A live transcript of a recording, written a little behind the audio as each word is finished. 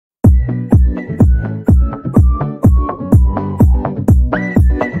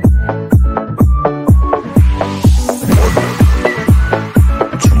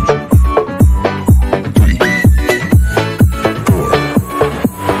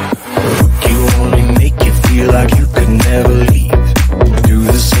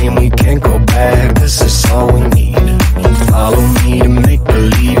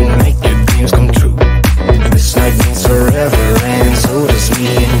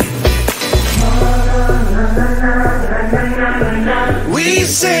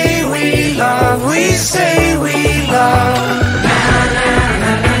we say we love.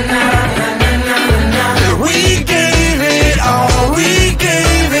 We gave it all, we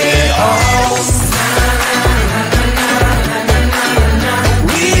gave it all.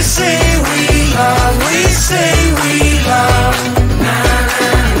 We say we love, we say we love.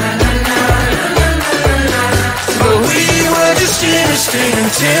 But we were just innocent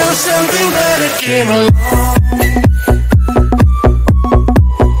until something better came along.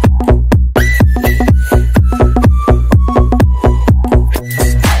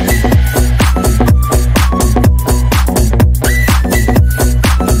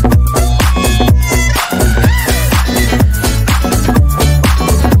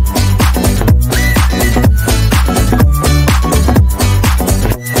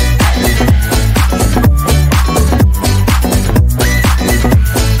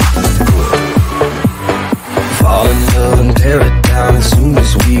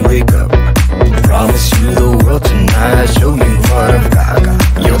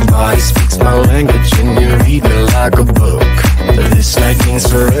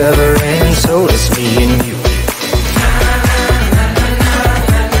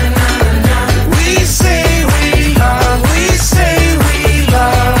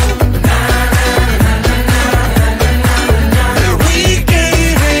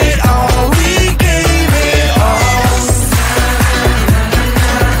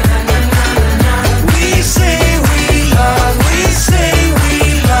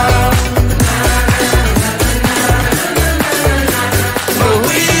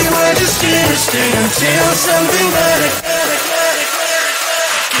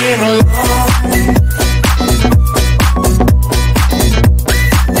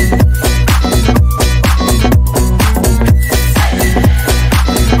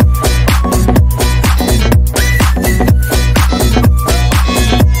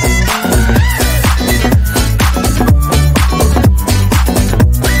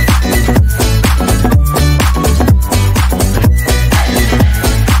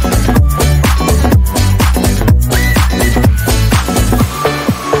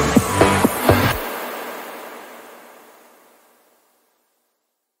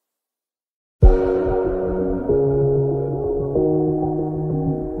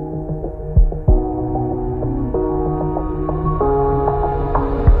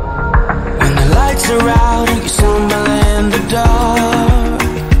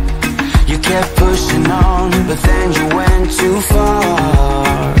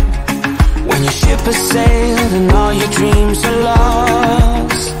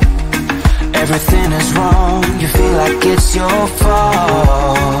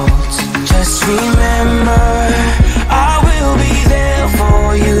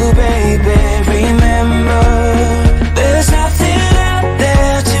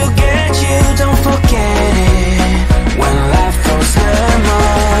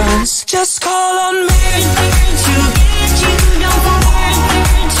 Just call on me to get you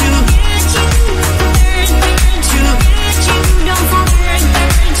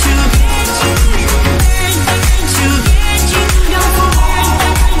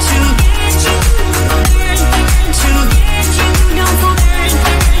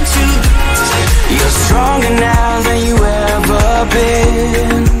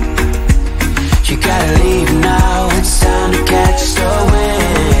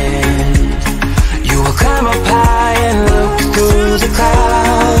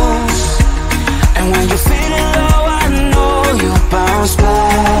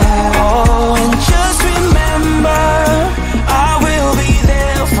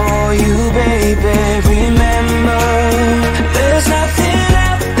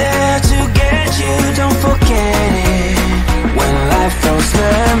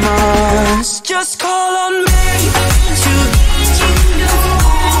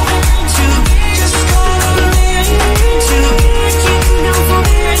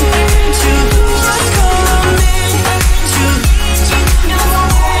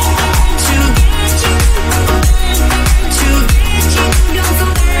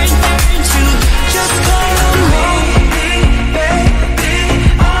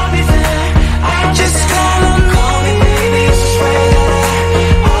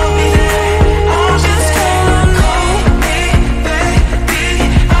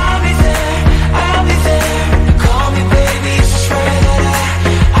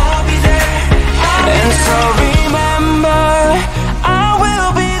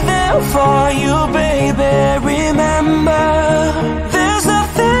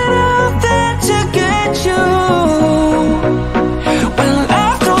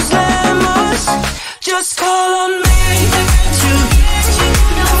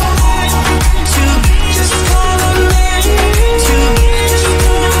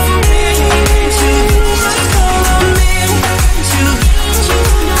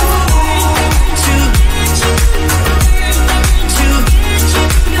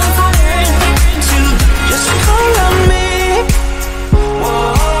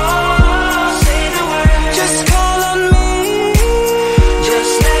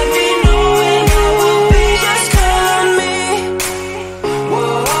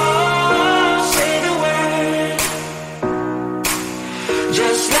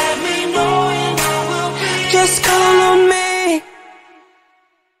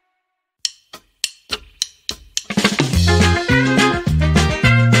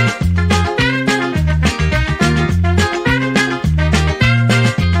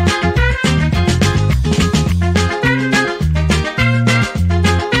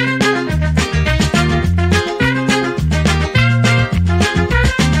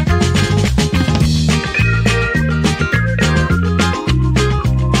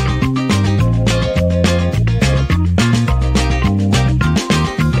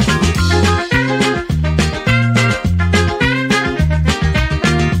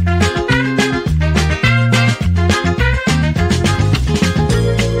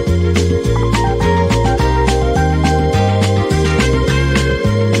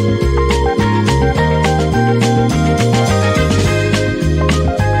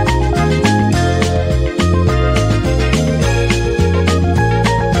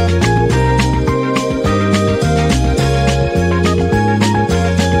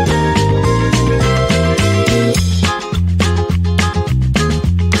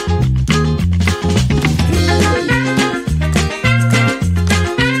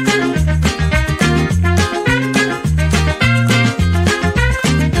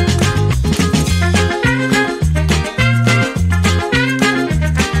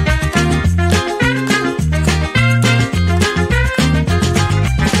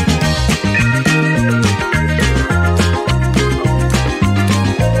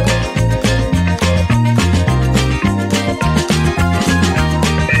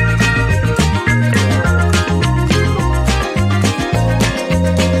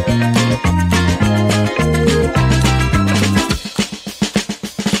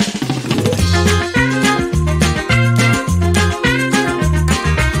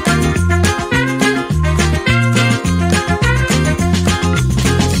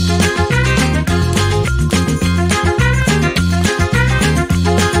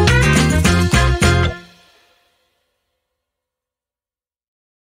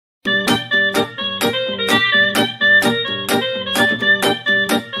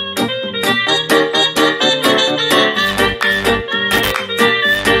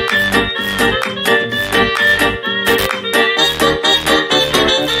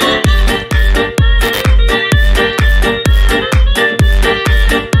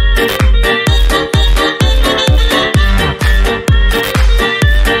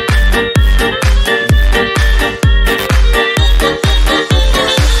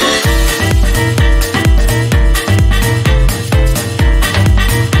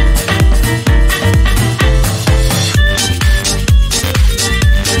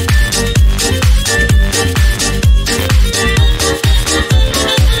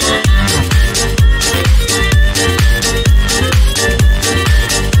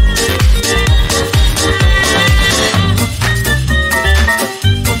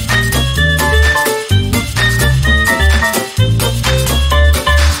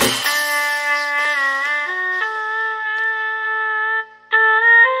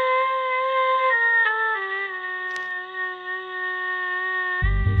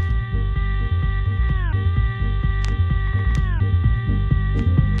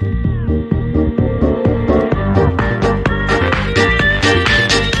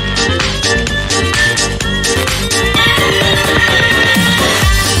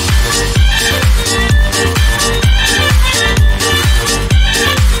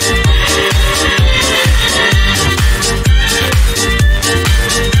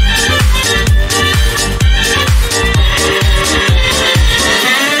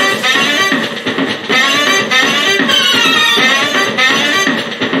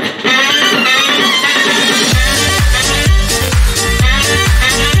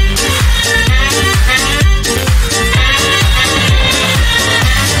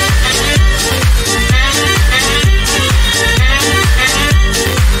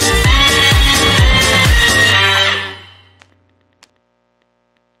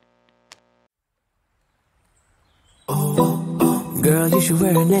you should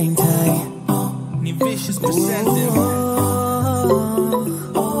wear a name tag. Ni vicious presenting.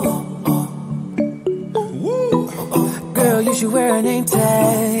 Girl, you should wear a name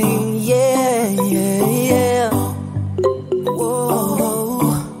tag. Yeah, yeah, yeah.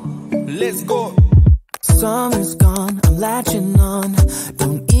 Whoa. Let's go. Summer's gone, I'm latching on.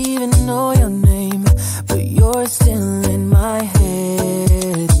 Don't even know your name, but you're still in my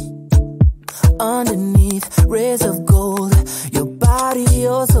head. Underneath rays of gold, your body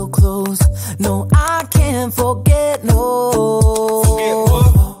oh so close. No, I can't forget, no.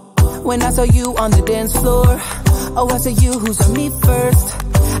 When I saw you on the dance floor, oh, I saw you who saw me first.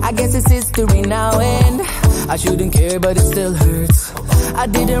 I guess it's history now and I shouldn't care, but it still hurts. I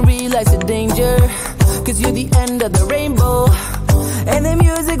didn't realize the danger, cause you're the end of the rainbow. And the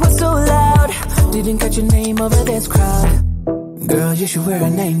music was so loud, didn't catch your name over this crowd. Girl, you should wear a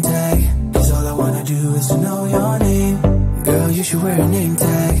name tag, cause all I wanna do is to know your name. Girl, you should wear a name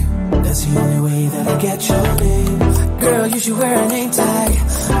tag, that's the only way that I get your name. Girl, you should wear a name tag,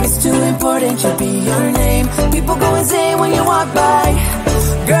 it's too important to be your name. People go insane when you walk by.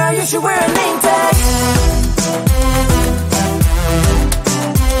 Girl, you should wear a name tag.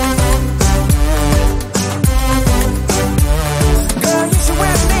 Girl, you should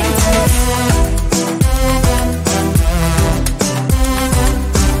wear a name tag. Girl, you should wear a name tag.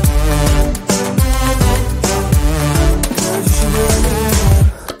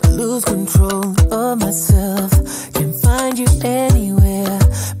 I lose control of myself, can't find you anywhere.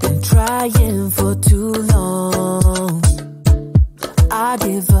 Been trying for too long. I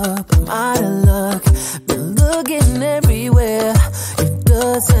give up, I'm out of luck. Been looking everywhere, it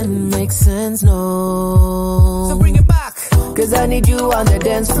doesn't make sense, no. So bring it back. Cause I need you on the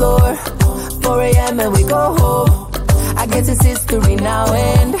dance floor. 4 a.m. and we go home. I guess it's history now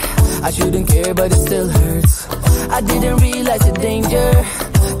and I shouldn't care, but it still hurts. I didn't realize the danger,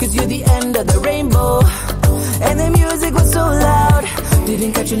 cause you're the end of the rainbow. And the music was so loud,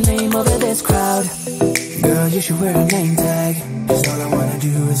 didn't catch your name over this crowd. Girl, you should wear a name tag, cause all I wanna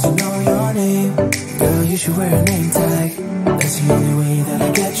do is to know your name. Girl, you should wear a name tag, that's the only way that I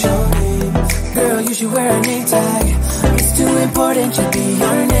get your name. Girl, you should wear a name tag, it's too important to be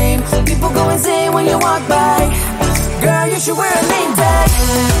your name. People go insane when you walk by. Girl, you should wear a name tag.